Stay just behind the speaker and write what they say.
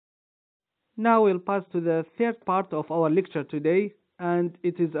Now we'll pass to the third part of our lecture today, and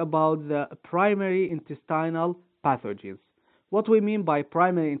it is about the primary intestinal pathogens. What we mean by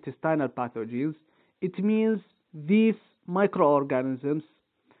primary intestinal pathogens, it means these microorganisms,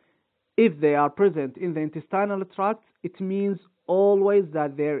 if they are present in the intestinal tract, it means always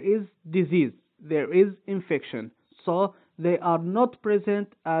that there is disease, there is infection. So they are not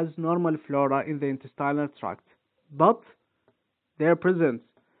present as normal flora in the intestinal tract, but their presence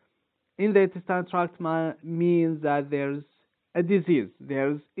in the intestinal tract means that there's a disease,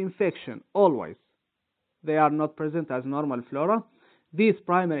 there's infection always. They are not present as normal flora. These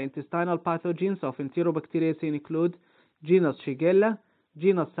primary intestinal pathogens of Enterobacteriaceae include genus Shigella,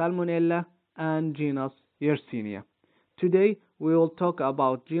 genus Salmonella, and genus Yersinia. Today we will talk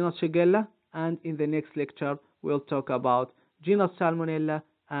about genus Shigella, and in the next lecture we'll talk about genus Salmonella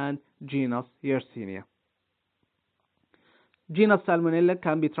and genus Yersinia. Genus Salmonella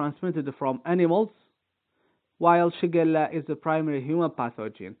can be transmitted from animals, while Shigella is the primary human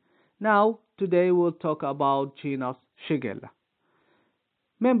pathogen. Now, today we'll talk about genus Shigella.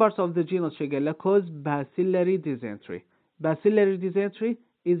 Members of the genus Shigella cause bacillary dysentery. Bacillary dysentery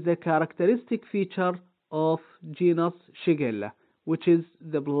is the characteristic feature of genus Shigella, which is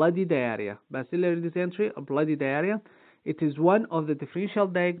the bloody diarrhea. Bacillary dysentery, or bloody diarrhea, it is one of the differential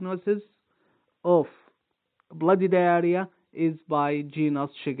diagnoses of bloody diarrhea is by genus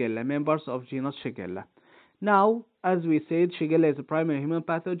Shigella, members of genus Shigella. Now, as we said, Shigella is a primary human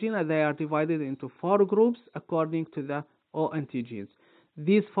pathogen, and they are divided into 4 groups according to the ONT genes.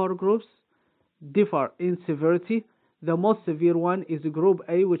 These 4 groups differ in severity. The most severe one is group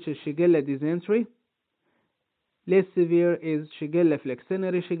A, which is Shigella dysentery. Less severe is Shigella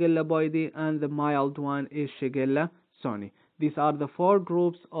flexneri, Shigella boydii, and the mild one is Shigella soni. These are the 4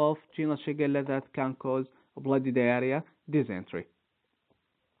 groups of genus Shigella that can cause bloody diarrhea, dysentery.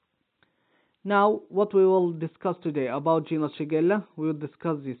 Now, what we will discuss today about genus Shigella, we will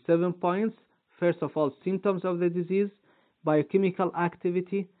discuss these 7 points. First of all, symptoms of the disease, biochemical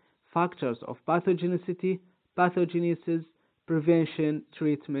activity, factors of pathogenicity, pathogenesis, prevention,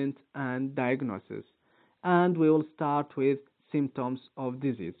 treatment, and diagnosis. And we will start with symptoms of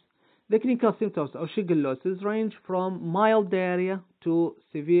disease. The clinical symptoms of shigellosis range from mild diarrhea to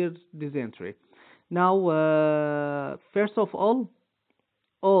severe dysentery. Now, first of all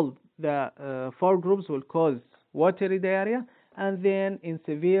the 4 groups will cause watery diarrhea, and then in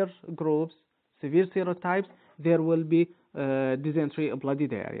severe groups, severe serotypes, there will be dysentery, bloody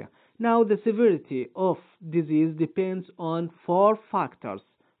diarrhea. Now, the severity of disease depends on 4 factors,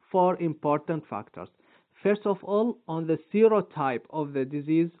 4 important factors. First of all, on the serotype of the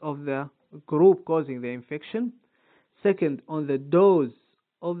disease of the group causing the infection. Second, on the dose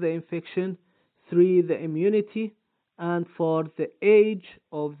of the infection. 3, the immunity, and 4, the age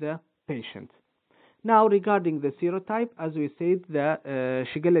of the patient. Now, regarding the serotype, as we said, the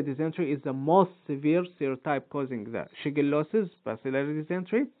Shigella dysentery is the most severe serotype causing the shigellosis, bacillary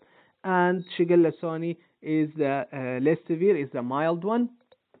dysentery, and Shigella soni is the less severe, is the mild one.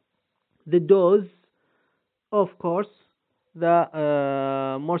 The dose, of course,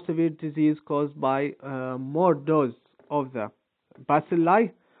 the more severe disease caused by more dose of the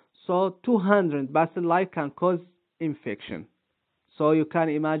bacilli. So 200 bacilli can cause infection. So you can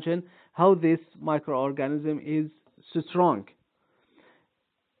imagine how this microorganism is strong.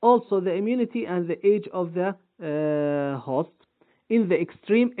 Also, the immunity and the age of the host. In the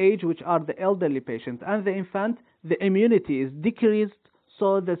extreme age, which are the elderly patient and the infant, the immunity is decreased,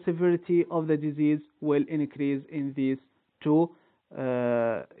 so the severity of the disease will increase in these 2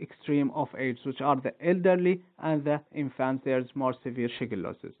 extreme of age, which are the elderly and the infant. There's more severe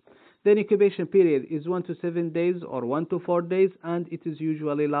shigellosis. The incubation period is 1 to 7 days or 1 to 4 days, and it is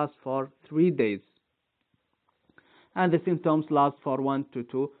usually lasts for 3 days. And the symptoms last for 1 to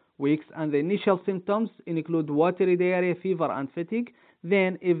 2 weeks, and the initial symptoms include watery diarrhea, fever, and fatigue.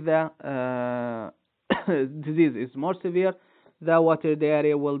 Then, if the disease is more severe, the watery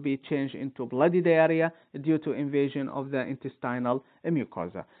diarrhea will be changed into bloody diarrhea due to invasion of the intestinal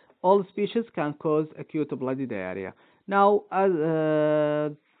mucosa. All species can cause acute bloody diarrhea. Now,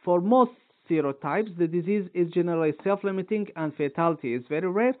 for most serotypes, the disease is generally self-limiting and fatality is very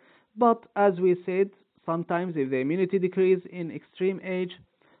rare, but as we said, sometimes if the immunity decrease in extreme age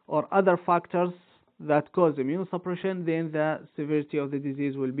or other factors that cause immune suppression, then the severity of the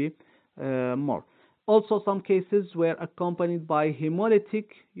disease will be more. Also, some cases were accompanied by hemolytic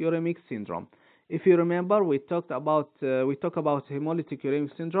uremic syndrome. If you remember, we talked about hemolytic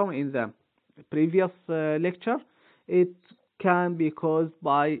uremic syndrome in the previous lecture. It can be caused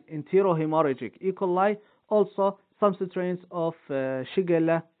by enterohemorrhagic E. coli. Also, some strains of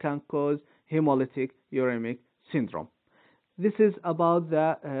Shigella can cause hemolytic uremic syndrome. This is about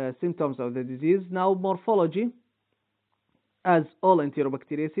the symptoms of the disease. Now, morphology. As all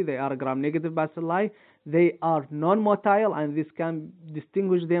Enterobacteriaceae, they are gram-negative bacilli. They are non-motile, and this can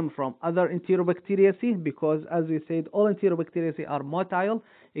distinguish them from other Enterobacteriaceae because, as we said, all Enterobacteriaceae are motile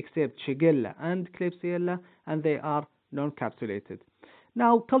except Shigella and Klebsiella, and they are non-capsulated.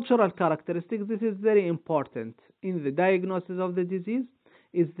 Now, cultural characteristics. This is very important in the diagnosis of the disease,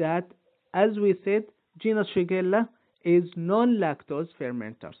 is that, as we said, genus Shigella is non-lactose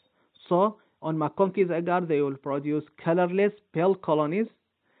fermenters. So, on McConkey's agar, they will produce colorless pale colonies,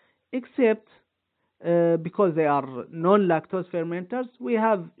 except because they are non-lactose fermenters. We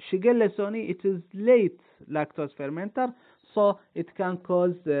have Shigella soni, it is late lactose fermenter, so it can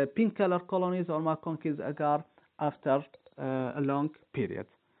cause pink color colonies on McConkey's agar after a long period.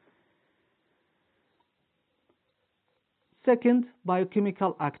 Second,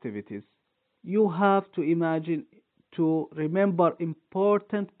 biochemical activities. You have to imagine to remember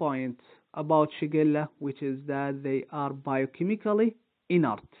important points about Shigella, which is that they are biochemically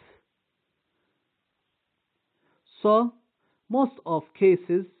inert. So, most of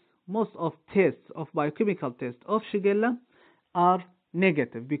tests of biochemical tests of Shigella are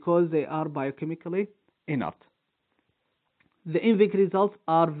negative because they are biochemically inert. The INVIC results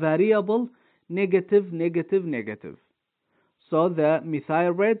are variable, negative, negative, negative. So the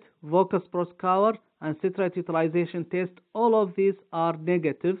methyl red, Vocus proscour, and citrate utilization test, all of these are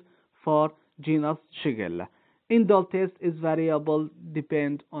negative for genus Shigella. Indole test is variable,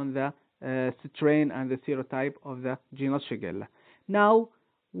 depend on the strain and the serotype of the genus Shigella. Now,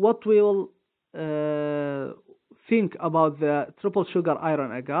 what we will think about the triple sugar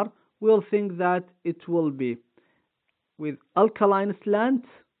iron agar, we'll think that it will be with alkaline slant,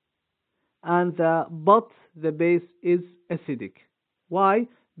 and the base is acidic. Why?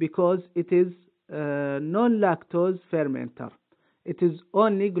 Because it is non-lactose fermenter. It is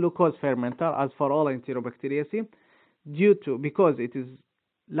only glucose fermenter, as for all Enterobacteriaceae, because it is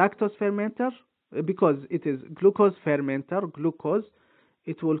lactose fermenter, because it is glucose fermenter, glucose,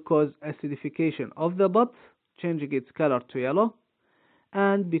 it will cause acidification of the bud, changing its color to yellow,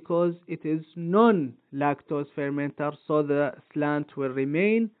 and because it is non-lactose fermenter, so the slant will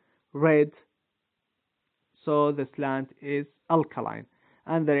remain red, so the slant is alkaline,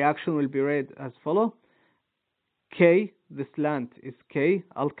 and the reaction will be read as follows. K, the slant is K,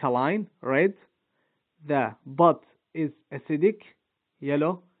 alkaline, red. The bud is acidic,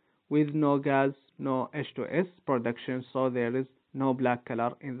 yellow, with no gas, no H2S production, so there is no black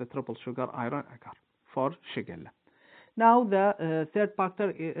color in the triple sugar iron agar for Shigella. Now the third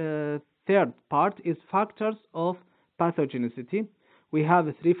part is factors of pathogenicity. We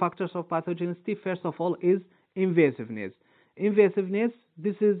have 3 factors of pathogenicity. First of all is invasiveness. Invasiveness,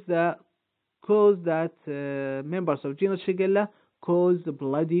 this is the cause that members of genus Shigella cause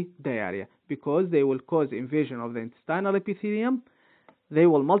bloody diarrhea, because they will cause invasion of the intestinal epithelium. They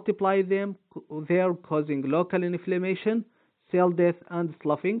will multiply them, there causing local inflammation, cell death, and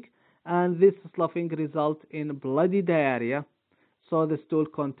sloughing. And this sloughing results in bloody diarrhea. So the stool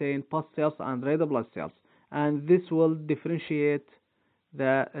contains pus cells and red blood cells, and this will differentiate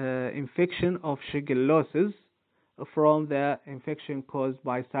the infection of shigellosis from the infection caused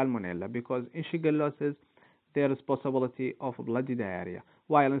by salmonella, because in shigellosis there is possibility of bloody diarrhea,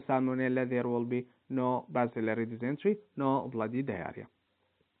 while in salmonella there will be no bacillary dysentery, no bloody diarrhea.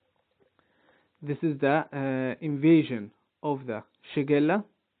 This is the invasion of the Shigella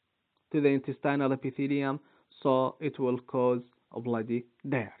to the intestinal epithelium, so it will cause a bloody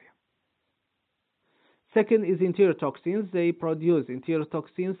diarrhea. Second is enterotoxins. They produce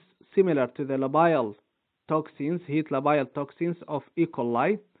enterotoxins similar to the labile toxins, heat labile toxins of E.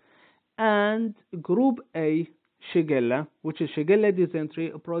 coli. And group A, Shigella, which is Shigella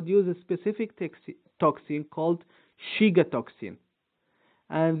dysentery, produces a specific toxin called Shigatoxin.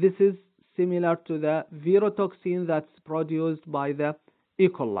 And this is similar to the virotoxin that's produced by the E.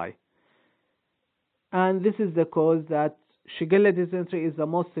 coli. And this is the cause that Shigella dysentery is the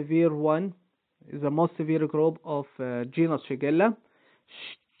most severe one, is the most severe group of genus Shigella.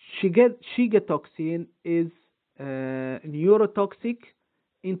 Shigatoxin is neurotoxic,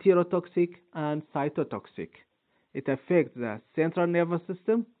 enterotoxic, and cytotoxic. It affects the central nervous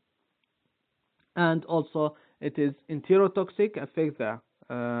system, and also it is enterotoxic, affects the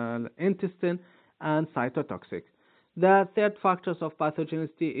intestine, and cytotoxic. The third factors of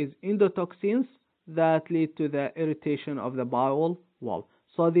pathogenicity is endotoxins that lead to the irritation of the bowel wall.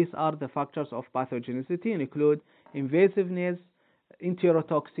 So these are the factors of pathogenicity, and include invasiveness,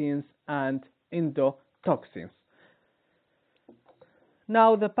 enterotoxins, and endotoxins.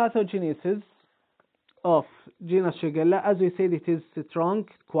 Now the pathogenesis of genus Shigella, as we said, it is a strong,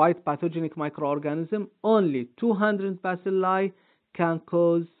 quite pathogenic microorganism. Only 200 bacilli can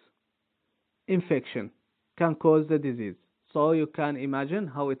cause infection, can cause the disease. So you can imagine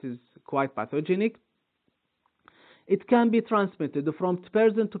how it is quite pathogenic. It can be transmitted from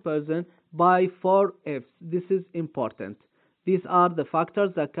person to person by 4Fs. This is important. These are the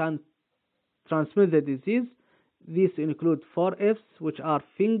factors that can transmit the disease. These include 4Fs, which are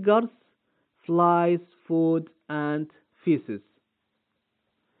fingers, flies, food, and feces.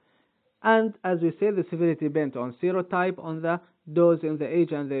 And as we say, the severity depends on serotype, on the dose, and the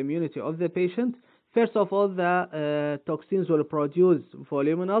age and the immunity of the patient. First of all, the toxins will produce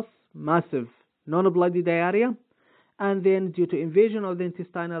voluminous, massive, non-bloody diarrhea, and then due to invasion of the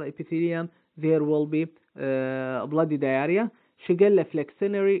intestinal epithelium, there will be bloody diarrhea. Shigella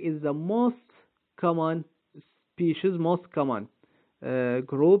flexneri is the most common species, most common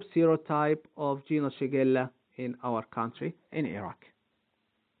group, serotype of genus Shigella in our country, in Iraq.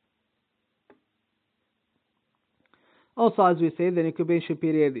 Also, as we say, the incubation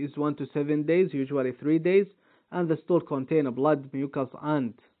period is 1 to 7 days, usually 3 days, and the stool contains blood, mucus,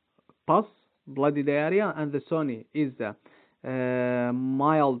 and pus, bloody diarrhea, and the SONI is the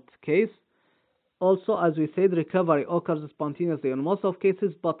mild case. Also, as we said, recovery occurs spontaneously in most of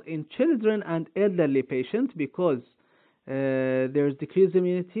cases, but in children and elderly patients, because there is decreased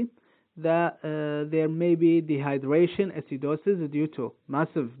immunity, there may be dehydration, acidosis due to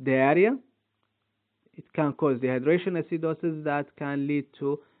massive diarrhea. It can cause dehydration, acidosis that can lead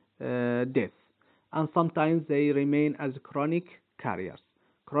to death. And sometimes they remain as chronic carriers.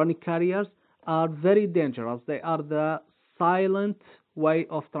 Chronic carriers are very dangerous. They are the silent way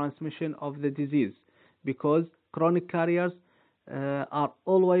of transmission of the disease, because chronic carriers are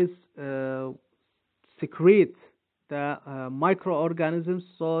always secrete the microorganisms,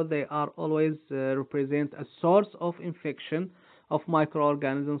 so they are always represent a source of infection of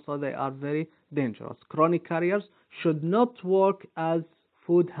microorganisms, so they are very dangerous. Chronic carriers should not work as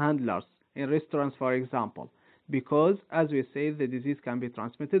food handlers in restaurants, for example, because, as we say, the disease can be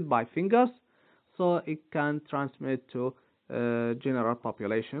transmitted by fingers, so it can transmit to general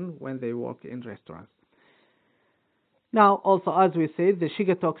population when they work in restaurants. Now, also, as we said, the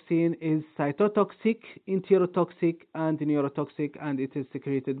Shiga toxin is cytotoxic, enterotoxic, and neurotoxic, and it is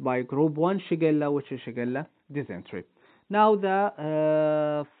secreted by group 1 Shigella, which is Shigella dysentery. Now,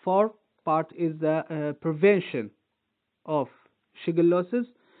 the fourth part is the prevention of shigellosis.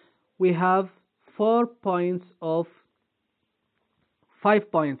 We have 5 points of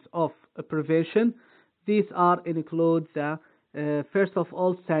prevention. These include the first of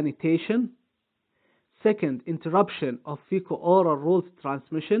all, sanitation. Second, interruption of fecal-oral route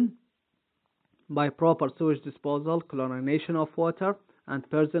transmission by proper sewage disposal, chlorination of water, and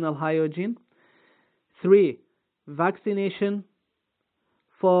personal hygiene. 3, vaccination.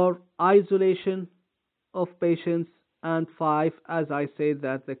 4, isolation of patients. And 5, as I said,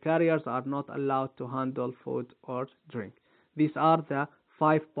 that the carriers are not allowed to handle food or drink. These are the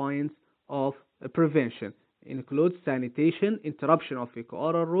 5 points of prevention. Includes sanitation, interruption of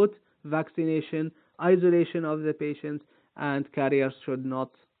fecal-oral route, vaccination, isolation of the patients, and carriers should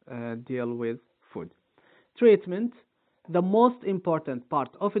not deal with food. Treatment. The most important part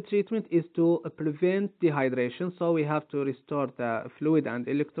of a treatment is to prevent dehydration, so we have to restore the fluid and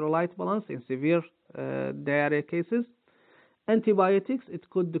electrolyte balance in severe diarrhea cases. Antibiotics. It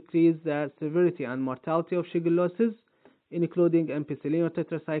could decrease the severity and mortality of shigellosis, including ampicillin or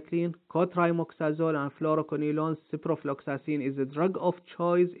tetracycline, cotrimoxazole, and fluoroquinolones. Ciprofloxacin is a drug of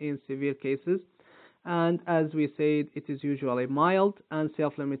choice in severe cases, and as we said, it is usually mild and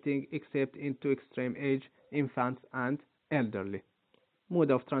self-limiting except into extreme age, infants and elderly.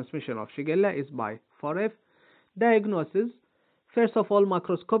 Mode of transmission of Shigella is by 4F. Diagnosis. First of all,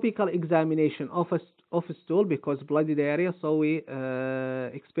 macroscopical examination of a stool, because bloody diarrhea, so we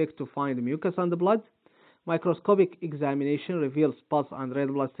expect to find mucus and blood. Microscopic examination reveals pus and red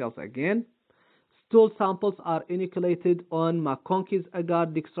blood cells again. Stool samples are inoculated on McConkey's agar,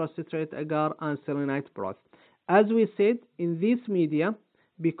 dextrocitrate agar, and selenite broth. As we said, in this media,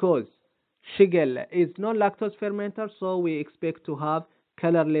 because Shigella is non-lactose fermenter, so we expect to have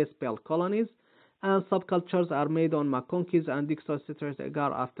colorless pale colonies, and subcultures are made on McConkey's and dextrocitrate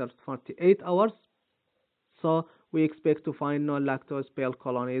agar after 48 hours, so we expect to find non-lactose pale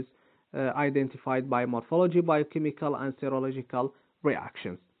colonies identified by morphology, biochemical, and serological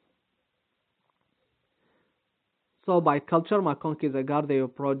reactions. So by culture, McConkey's agar, they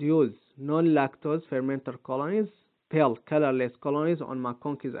produce non-lactose fermenter colonies, pale colorless colonies on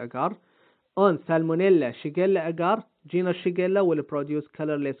McConkey's agar, On Salmonella Shigella agar, genus Shigella will produce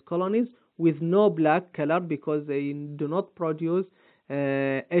colorless colonies with no black color because they do not produce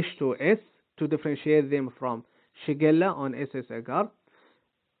H2S to differentiate them from Shigella on SS agar.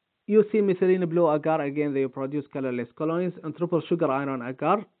 You see methylene blue agar, again they produce colorless colonies. And triple sugar iron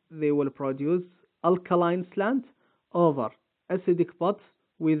agar, they will produce alkaline slant over acidic pots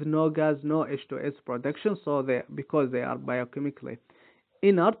with no gas, no H2S production, so because they are biochemically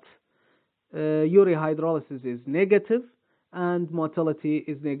inert. Urea hydrolysis is negative, and motility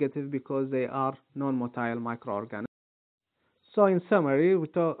is negative because they are non-motile microorganisms. So in summary, we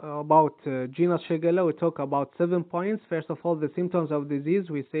talk about genus Shigella. We talk about 7 points. First of all, the symptoms of disease.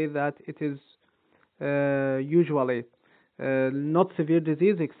 We say that it is usually not severe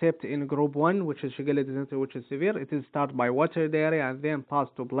disease except in group 1, which is Shigella dysentery, which is severe. It is started by watery diarrhea and then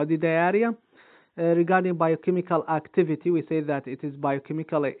passed to bloody diarrhea. Regarding biochemical activity, we say that it is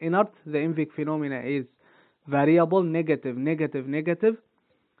biochemically inert. The INVIC phenomena is variable, negative, negative, negative.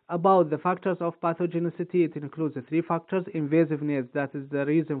 About the factors of pathogenicity, it includes the 3 factors. Invasiveness, that is the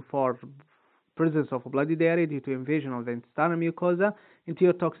reason for presence of bloody diarrhea due to invasion of the intestinal mucosa.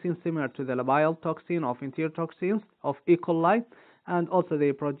 Enterotoxin, similar to the labile toxin of enterotoxins of E. coli, and also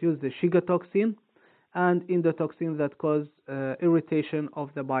they produce the Shiga toxin and endotoxin that cause irritation of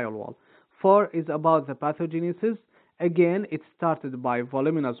the bile wall. 4 is about the pathogenesis. Again, it started by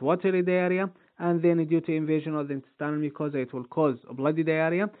voluminous watery diarrhea, and then due to invasion of the intestinal mucosa, it will cause bloody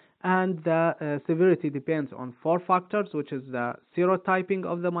diarrhea. And the severity depends on 4 factors, which is the serotyping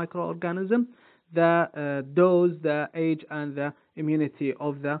of the microorganism, the dose, the age, and the immunity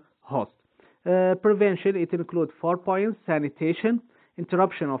of the host. Prevention, it includes 4 points: sanitation,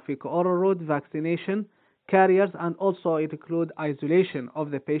 interruption of fecal-oral route, vaccination, carriers, and also it includes isolation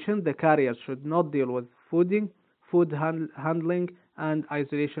of the patient. The carriers should not deal with food handling, and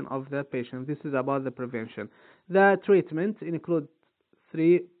isolation of the patient. This is about the prevention. The treatment includes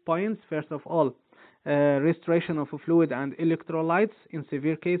 3 points. First of all, restoration of fluid and electrolytes in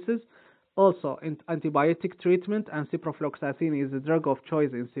severe cases. Also, antibiotic treatment, and ciprofloxacin is the drug of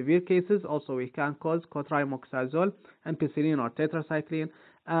choice in severe cases. Also, we can cause cotrimoxazole, ampicillin, or tetracycline,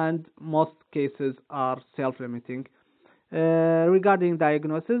 and most cases are self-limiting. Regarding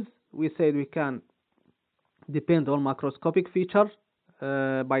diagnosis, we said we can depend on macroscopic features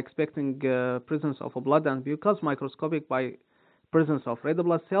by expecting presence of blood and mucus, microscopic by presence of red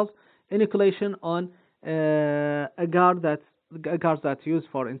blood cells, inoculation on agars that used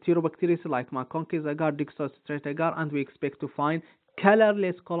for Enterobacteriaceae like Maconchys agar, Dixostrate agar, and we expect to find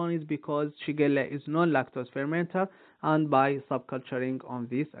colorless colonies because Shigella is non-lactose fermenter, and by subculturing on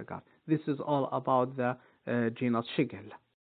this agar. This is all about the genus Shigella.